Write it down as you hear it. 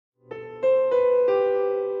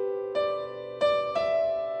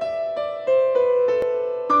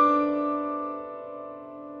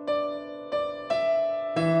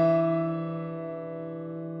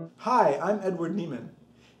I'm Edward Neeman.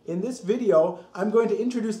 In this video, I'm going to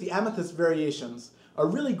introduce the Amethyst Variations, a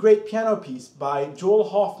really great piano piece by Joel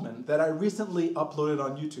Hoffman that I recently uploaded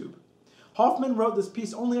on YouTube. Hoffman wrote this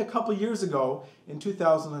piece only a couple years ago, in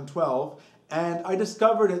 2012, and I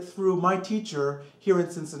discovered it through my teacher here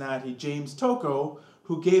in Cincinnati, James Tocco,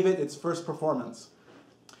 who gave it its first performance.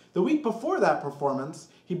 The week before that performance,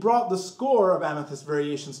 he brought the score of Amethyst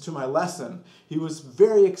Variations to my lesson. He was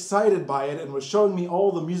very excited by it and was showing me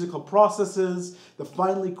all the musical processes, the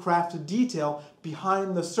finely crafted detail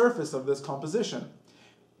behind the surface of this composition.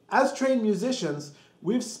 As trained musicians,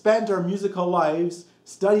 we've spent our musical lives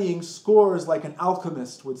studying scores like an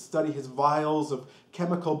alchemist would study his vials of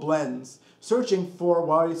chemical blends, searching for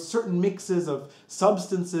why certain mixes of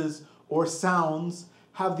substances or sounds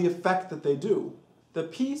have the effect that they do. The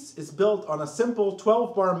piece is built on a simple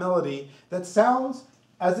 12-bar melody that sounds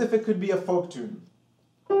as if it could be a folk tune.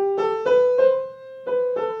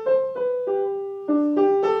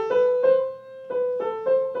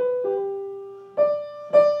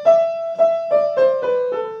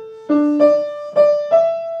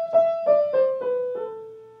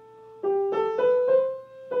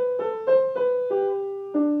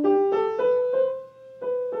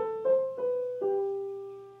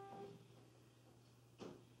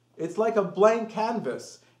 It's like a blank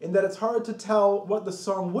canvas in that it's hard to tell what the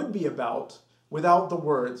song would be about without the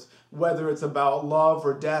words, whether it's about love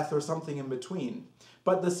or death or something in between.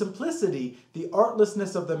 But the simplicity, the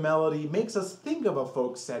artlessness of the melody makes us think of a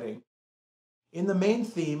folk setting. In the main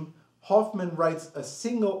theme, Hoffman writes a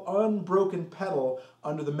single unbroken pedal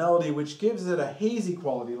under the melody which gives it a hazy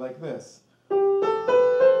quality like this.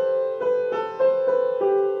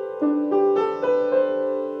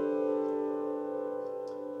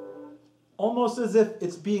 Almost as if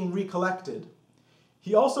it's being recollected.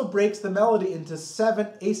 He also breaks the melody into 7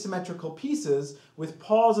 asymmetrical pieces with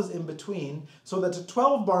pauses in between, so that a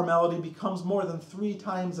 12-bar melody becomes more than 3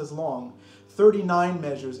 times as long, 39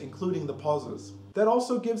 measures including the pauses. That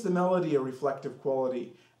also gives the melody a reflective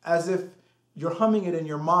quality, as if you're humming it in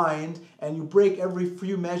your mind and you break every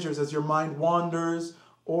few measures as your mind wanders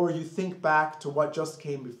or you think back to what just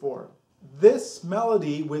came before. This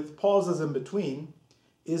melody with pauses in between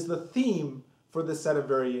is the theme for this set of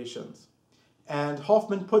variations. And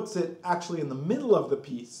Hoffman puts it actually in the middle of the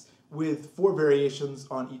piece with 4 variations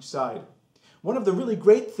on each side. One of the really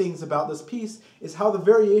great things about this piece is how the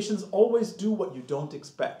variations always do what you don't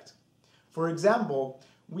expect. For example,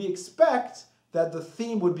 we expect that the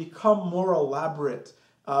theme would become more elaborate,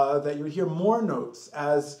 that you would hear more notes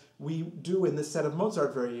as we do in this set of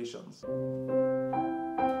Mozart Variations.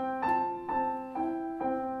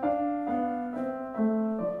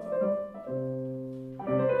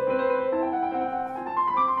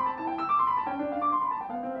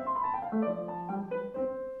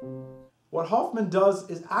 What Hoffman does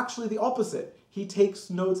is actually the opposite. He takes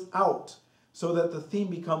notes out so that the theme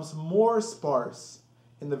becomes more sparse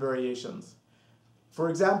in the variations. For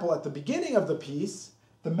example, at the beginning of the piece,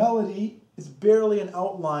 the melody is barely an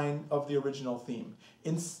outline of the original theme.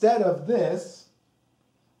 Instead of this,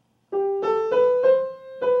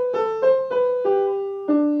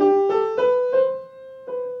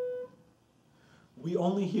 we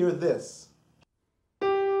only hear this.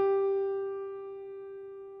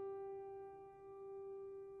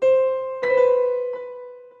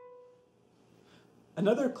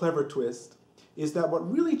 Another clever twist is that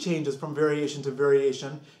what really changes from variation to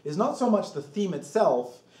variation is not so much the theme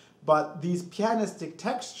itself, but these pianistic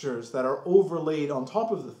textures that are overlaid on top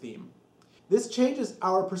of the theme. This changes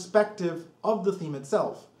our perspective of the theme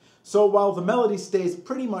itself. So while the melody stays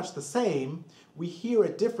pretty much the same, we hear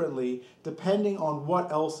it differently depending on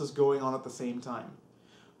what else is going on at the same time.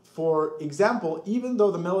 For example, even though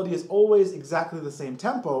the melody is always exactly the same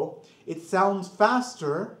tempo, it sounds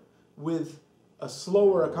faster with a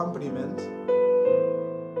slower accompaniment,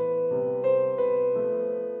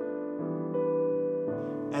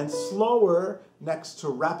 and slower next to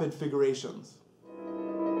rapid figurations.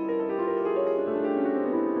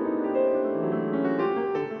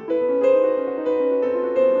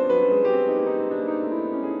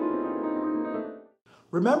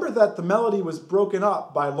 Remember that the melody was broken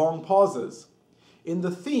up by long pauses. In the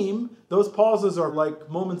theme, those pauses are like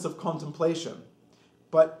moments of contemplation.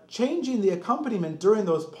 But changing the accompaniment during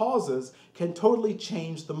those pauses can totally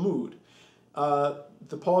change the mood.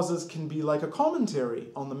 The pauses can be like a commentary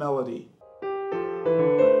on the melody.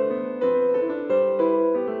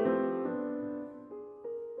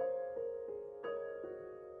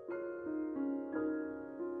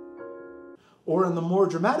 Or in the more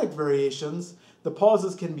dramatic variations, the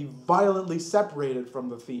pauses can be violently separated from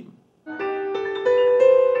the theme.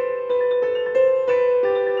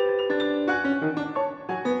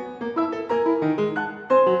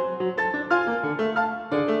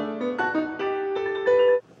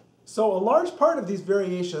 So a large part of these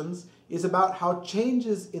variations is about how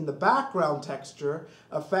changes in the background texture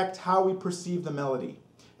affect how we perceive the melody.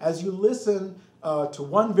 As you listen to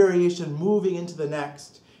one variation moving into the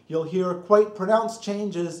next, you'll hear quite pronounced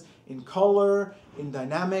changes in color, in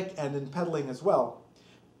dynamic, and in pedaling as well.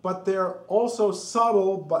 But there are also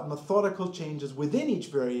subtle but methodical changes within each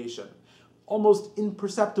variation, almost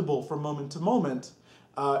imperceptible from moment to moment,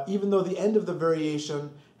 even though the end of the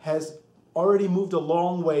variation has already moved a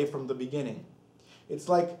long way from the beginning. It's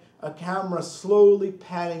like a camera slowly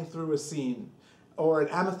panning through a scene, or an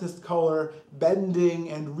amethyst color bending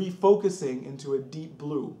and refocusing into a deep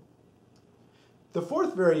blue. The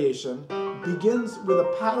fourth variation begins with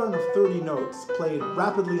a pattern of 30 notes played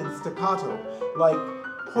rapidly and staccato,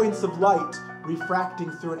 like points of light refracting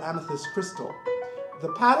through an amethyst crystal.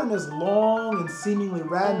 The pattern is long and seemingly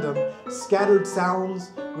random, scattered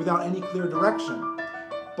sounds without any clear direction.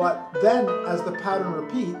 But then, as the pattern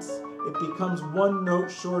repeats, it becomes one note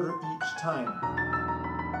shorter each time.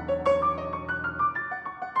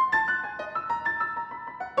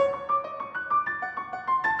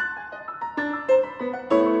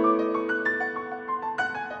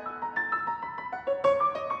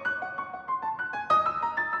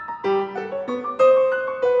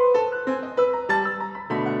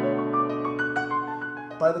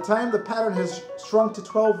 By the time the pattern has shrunk to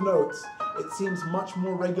 12 notes, it seems much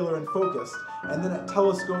more regular and focused, and then it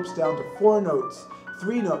telescopes down to 4 notes,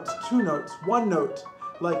 3 notes, 2 notes, 1 note,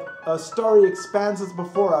 like a starry expanse is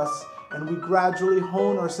before us, and we gradually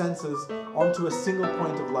hone our senses onto a single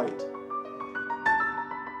point of light.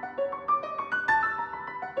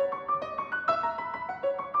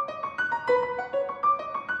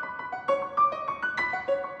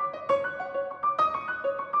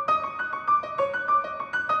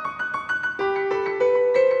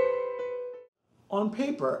 On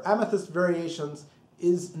paper, Amethyst Variations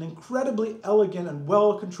is an incredibly elegant and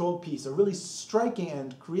well-controlled piece, a really striking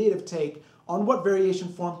and creative take on what variation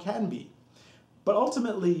form can be. But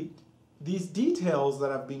ultimately, these details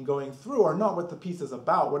that I've been going through are not what the piece is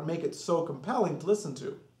about, what make it so compelling to listen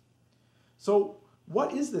to. So,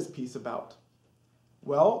 what is this piece about?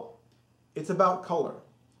 Well, it's about color.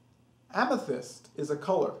 Amethyst is a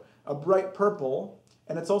color, a bright purple,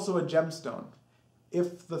 and it's also a gemstone.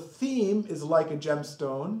 If the theme is like a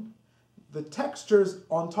gemstone, the textures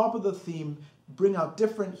on top of the theme bring out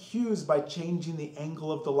different hues by changing the angle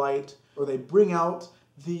of the light, or they bring out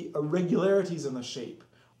the irregularities in the shape.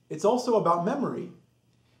 It's also about memory.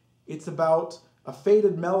 It's about a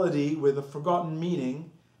faded melody with a forgotten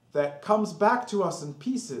meaning that comes back to us in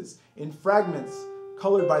pieces, in fragments,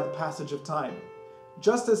 colored by the passage of time.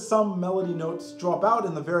 Just as some melody notes drop out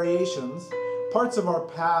in the variations, parts of our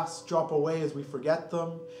past drop away as we forget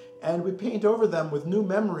them, and we paint over them with new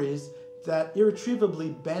memories that irretrievably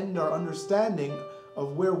bend our understanding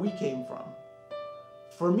of where we came from.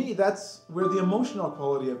 For me, that's where the emotional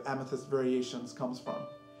quality of Amethyst Variations comes from.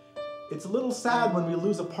 It's a little sad when we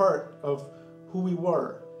lose a part of who we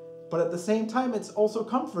were, but at the same time, it's also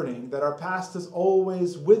comforting that our past is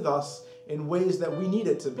always with us in ways that we need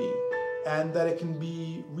it to be, and that it can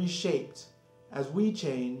be reshaped as we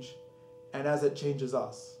change and as it changes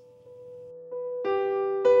us.